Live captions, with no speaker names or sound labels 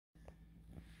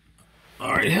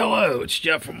All right, hello, it's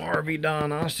Jeff from RV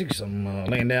Diagnostics. I'm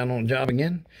laying down on the job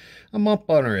again. I'm up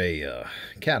under a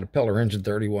Caterpillar engine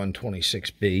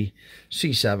 3126B,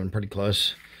 C7, pretty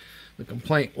close. The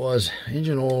complaint was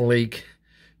engine oil leak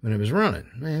when it was running.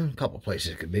 Well, a couple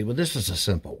places it could be, but this is a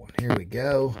simple one. Here we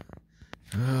go.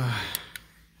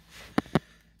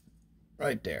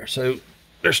 Right there. So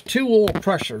there's two oil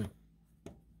pressure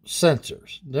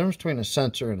sensors. The difference between a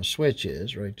sensor and a switch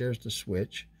is, right there's the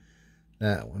switch,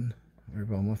 that one.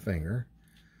 Right on my finger,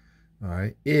 all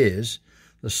right, is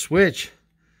the switch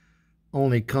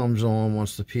only comes on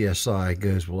once the PSI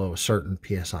goes below a certain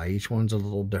PSI. Each one's a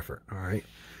little different, all right?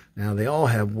 Now, they all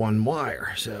have one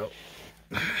wire, so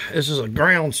this is a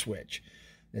ground switch.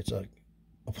 It's a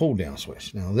pull-down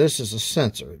switch. Now, this is a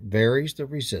sensor. It varies the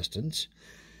resistance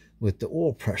with the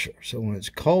oil pressure. So when it's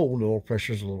cold, the oil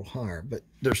pressure is a little higher, but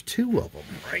there's two of them,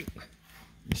 right?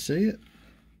 You see it?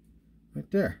 Right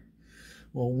there.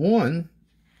 Well, one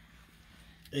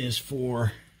is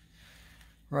for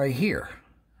right here.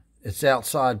 It's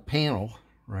outside panel,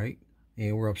 right?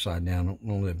 Yeah, we're upside down.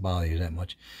 Don't let it bother you that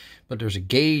much. But there's a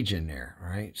gauge in there,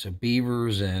 right? So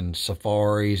Beavers and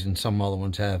Safaris and some other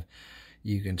ones have,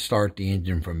 you can start the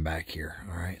engine from back here,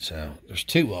 all right? So there's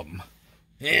two of them.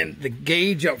 And the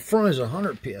gauge up front is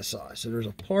 100 PSI. So there's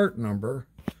a part number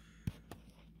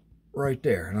right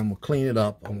there. And I'm going to clean it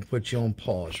up. I'm going to put you on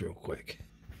pause real quick.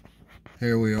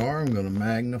 Here we are. I'm going to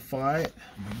magnify it.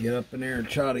 I'm going to get up in there and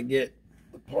try to get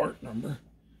the part number.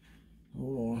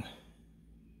 Hold on.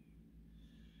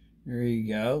 There you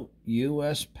go.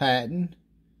 U.S. patent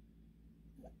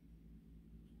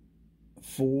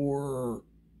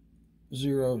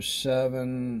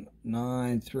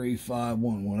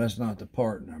 4079351. Well, that's not the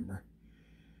part number.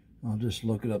 I'll just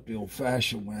look it up the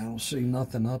old-fashioned way. I don't see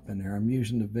nothing up in there. I'm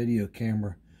using the video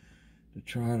camera to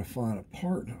try to find a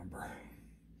part number.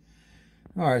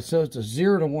 All right, so it's a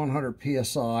 0 to 100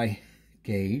 PSI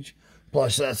gauge.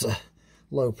 Plus, that's a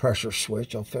low pressure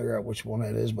switch. I'll figure out which one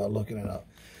that is by looking it up.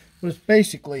 But it's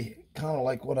basically kind of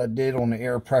like what I did on the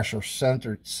air pressure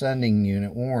sending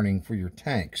unit warning for your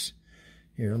tanks.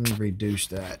 Here, let me reduce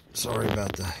that. Sorry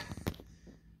about that.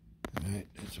 All right,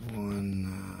 it's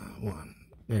one.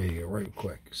 There you go, right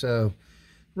quick. So,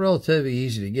 relatively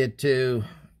easy to get to.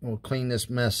 We'll clean this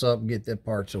mess up and get that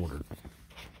parts ordered.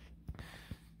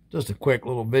 Just a quick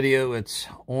little video. It's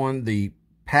on the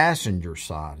passenger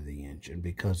side of the engine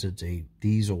because it's a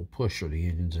diesel pusher. The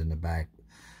engine's in the back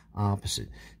opposite.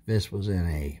 If this was in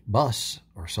a bus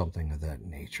or something of that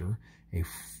nature, a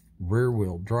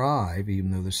rear-wheel drive,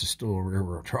 even though this is still a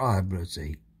rear-wheel drive, but it's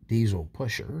a diesel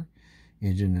pusher,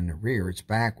 engine in the rear, it's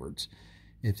backwards.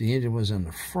 If the engine was in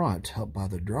the front, up by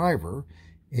the driver,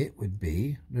 it would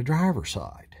be the driver's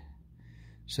side.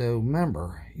 So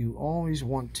remember, you always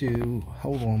want to,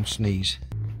 hold on, sneeze.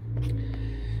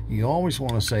 You always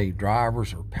want to say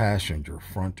drivers or passenger,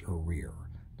 front or rear.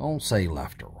 Don't say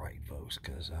left or right, folks,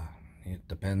 because it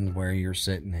depends where you're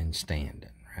sitting and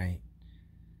standing, right?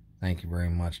 Thank you very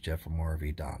much, Jeff from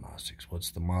RV Diagnostics.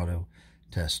 What's the motto?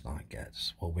 Test, not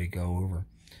guess. What we go over?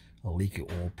 A leaky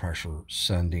oil pressure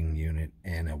sending unit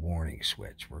and a warning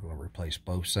switch. We're going to replace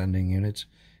both sending units,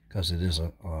 because it is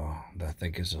a, I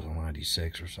think it's a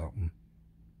 96 or something,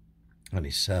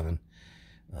 97,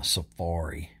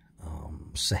 Safari,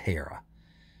 Sahara,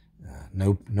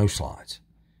 no slides,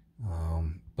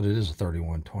 but it is a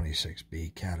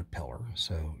 3126B Caterpillar.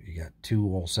 So you got two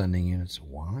oil sending units.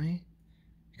 Why?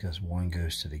 Because one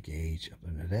goes to the gauge up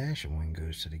in the dash and one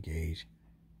goes to the gauge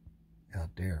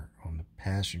out there on the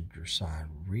passenger side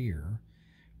rear,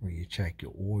 where you check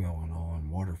your oil and all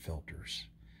and water filters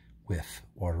with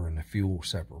water and the fuel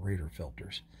separator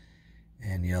filters.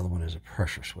 And the other one is a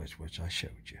pressure switch, which I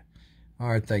showed you. All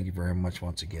right, thank you very much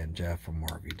once again, Jeff from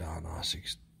RV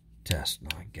Diagnostics. Test,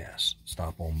 not guess.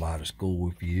 Stop on by the school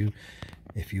with you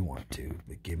if you want to,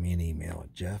 but give me an email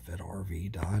at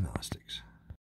jeff@rvdiagnostics.